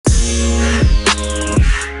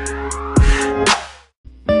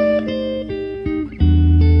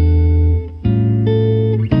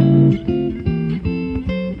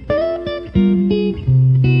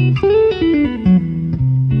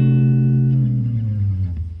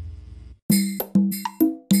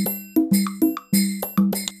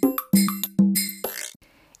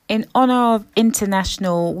in honour of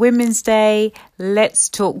International Women's Day, let's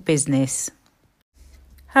talk business.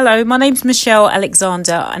 Hello, my name's Michelle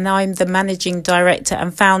Alexander and I'm the Managing Director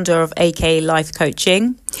and Founder of AKA Life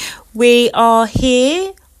Coaching. We are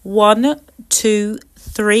here, 1, 2,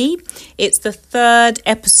 3. It's the third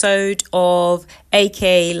episode of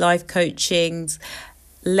AKA Life Coaching's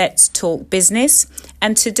Let's Talk Business.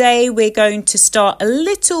 And today we're going to start a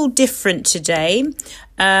little different today.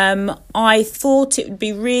 I thought it would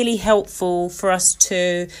be really helpful for us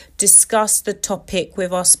to discuss the topic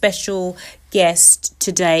with our special guest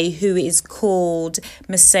today, who is called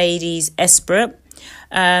Mercedes Esprit.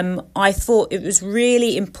 I thought it was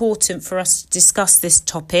really important for us to discuss this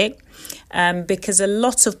topic because a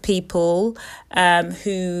lot of people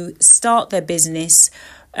who start their business,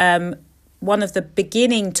 one of the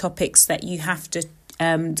beginning topics that you have to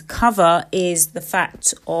cover is the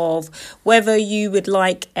fact of whether you would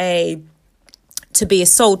like to be a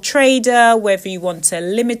sole trader, whether you want a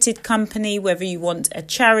limited company, whether you want a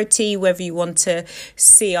charity, whether you want a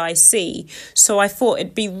CIC. So I thought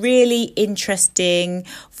it'd be really interesting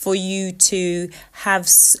for you to have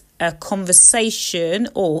a conversation,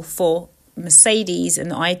 or for Mercedes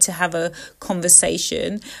and I to have a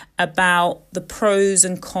conversation about the pros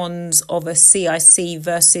and cons of a CIC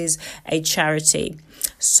versus a charity.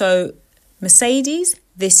 So Mercedes,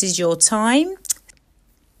 this is your time.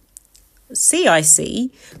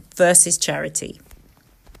 CIC versus charity.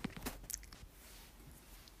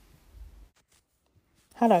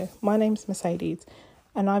 Hello, my name's Mercedes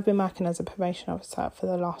and I've been working as a probation officer for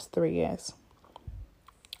the last 3 years.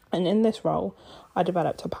 And in this role, I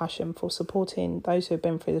developed a passion for supporting those who have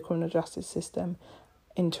been through the criminal justice system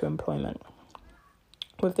into employment.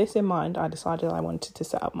 With this in mind, I decided I wanted to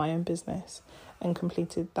set up my own business and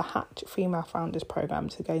completed the Hatch Female Founders Programme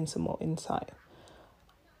to gain some more insight.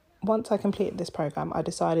 Once I completed this programme, I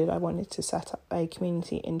decided I wanted to set up a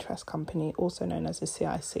community interest company, also known as a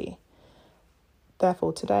CIC.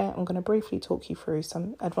 Therefore, today I'm going to briefly talk you through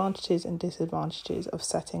some advantages and disadvantages of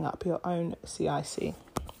setting up your own CIC.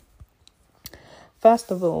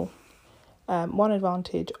 First of all, one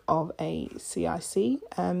advantage of a CIC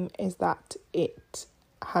is that it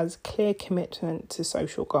has clear commitment to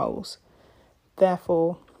social goals.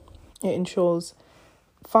 Therefore, it ensures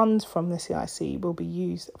funds from the CIC will be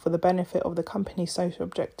used for the benefit of the company's social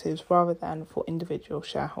objectives rather than for individual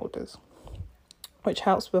shareholders, which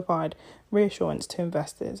helps provide reassurance to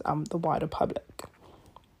investors and the wider public.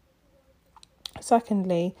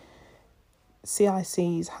 Secondly,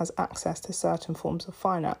 CICs has access to certain forms of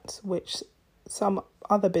finance, which some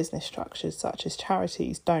other business structures, such as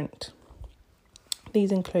charities, don't.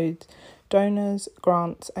 These include donors,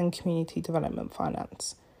 grants, and community development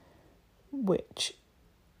finance, which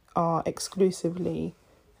are exclusively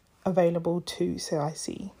available to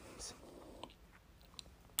CICs.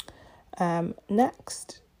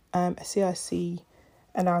 Next, a CIC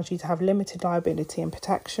allows you to have limited liability and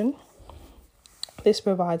protection. This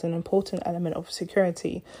provides an important element of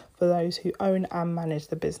security for those who own and manage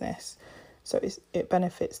the business. So it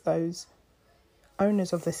benefits those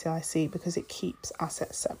owners of the CIC because it keeps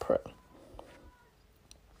assets separate.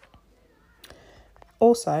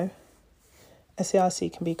 Also, a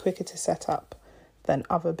CIC can be quicker to set up than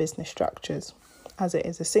other business structures, as it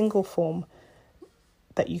is a single form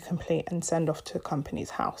that you complete and send off to a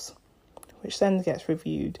company's house, which then gets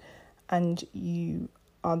reviewed and you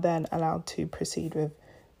are then allowed to proceed with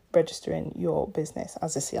registering your business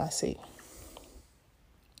as a CIC.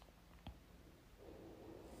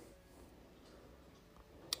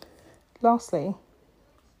 Lastly,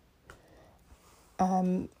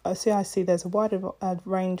 a CIC, there's a wide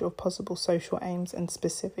range of possible social aims and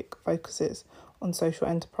specific focuses on social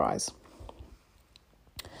enterprise.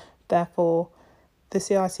 Therefore, the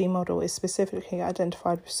CIC model is specifically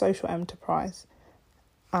identified with social enterprise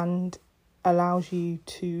and allows you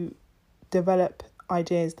to develop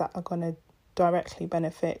ideas that are going to directly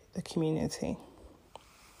benefit the community.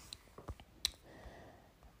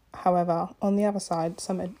 However, on the other side,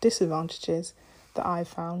 some disadvantages that I've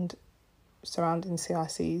found surrounding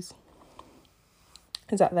CICs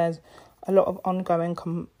is that there's a lot of ongoing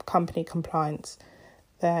company compliance.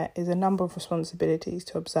 There is a number of responsibilities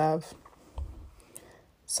to observe.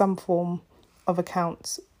 Some form of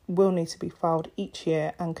accounts will need to be filed each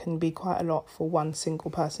year and can be quite a lot for one single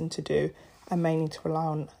person to do, and may need to rely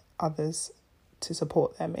on others to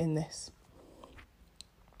support them in this.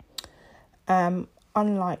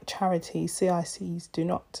 Unlike charities, CICs do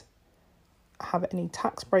not have any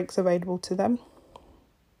tax breaks available to them.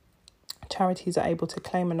 Charities are able to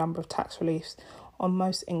claim a number of tax reliefs on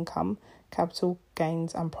most income, capital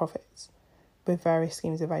gains and profits. with various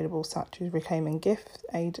schemes available such as repayment gift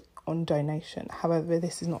aid on donation. However,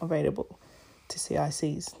 this is not available to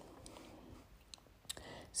CICs.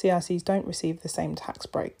 CICs don't receive the same tax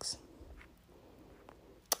breaks.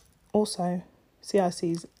 Also,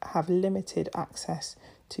 CICs have limited access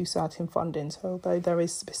to certain funding. So although there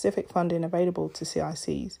is specific funding available to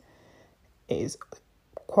CICs, it is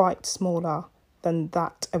quite smaller than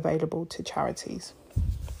that available to charities.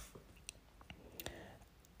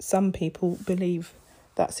 Some people believe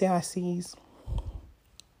that CICs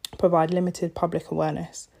provide limited public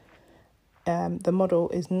awareness. The model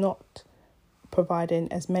is not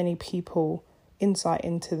providing as many people insight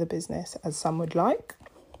into the business as some would like.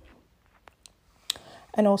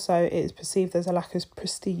 And also it is perceived as a lack of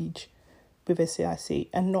prestige with a CIC,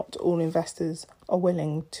 and not all investors are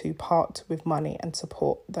willing to part with money and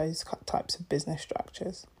support those types of business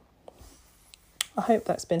structures. I hope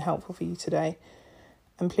that's been helpful for you today,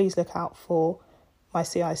 and please look out for my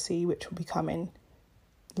CIC, which will be coming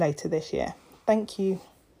later this year. Thank you.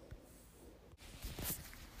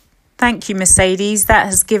 Thank you, Mercedes. That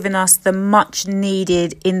has given us the much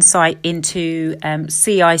needed insight into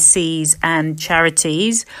CICs and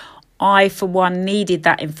charities. I, for one, needed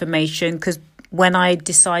that information because when I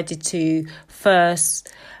decided to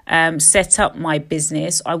first set up my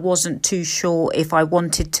business, I wasn't too sure if I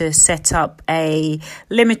wanted to set up a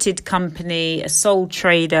limited company, a sole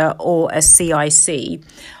trader, or a CIC.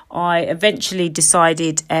 I eventually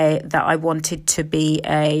decided that I wanted to be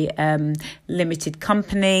a limited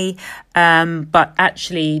company, but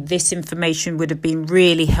actually this information would have been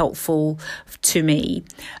really helpful to me.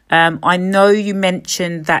 I know you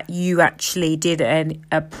mentioned that you actually did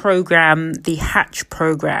a program, the Hatch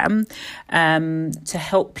program, to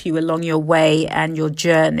help you along your way and your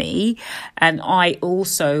journey. And I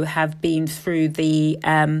also have been through the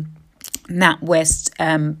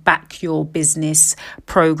NatWest Back Your Business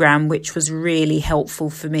program, which was really helpful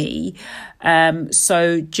for me.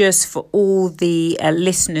 So just for all the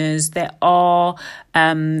listeners, there are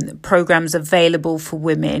programs available for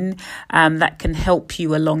women that can help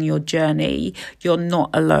you along your journey. You're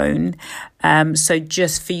not alone. So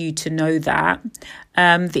just for you to know that.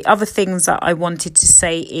 The other things that I wanted to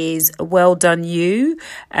say is well done you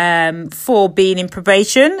for being in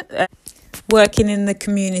probation. Working in the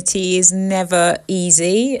community is never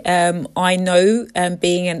easy. I know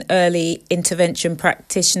being an early intervention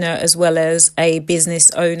practitioner as well as a business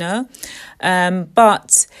owner.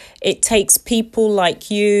 But it takes people like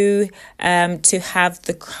you to have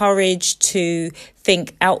the courage to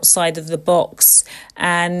think outside of the box.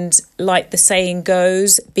 And like the saying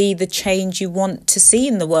goes, be the change you want to see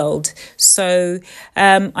in the world. So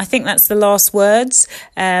I think that's the last words.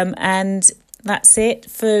 And that's it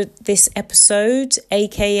for this episode,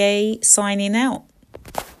 aka signing out.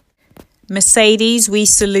 Mercedes, we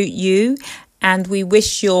salute you and we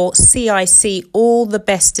wish your CIC all the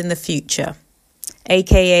best in the future,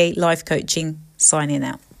 aka Life Coaching, signing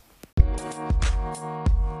out.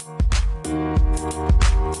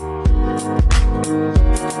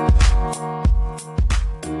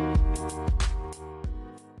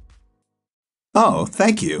 Oh,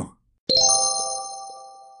 thank you.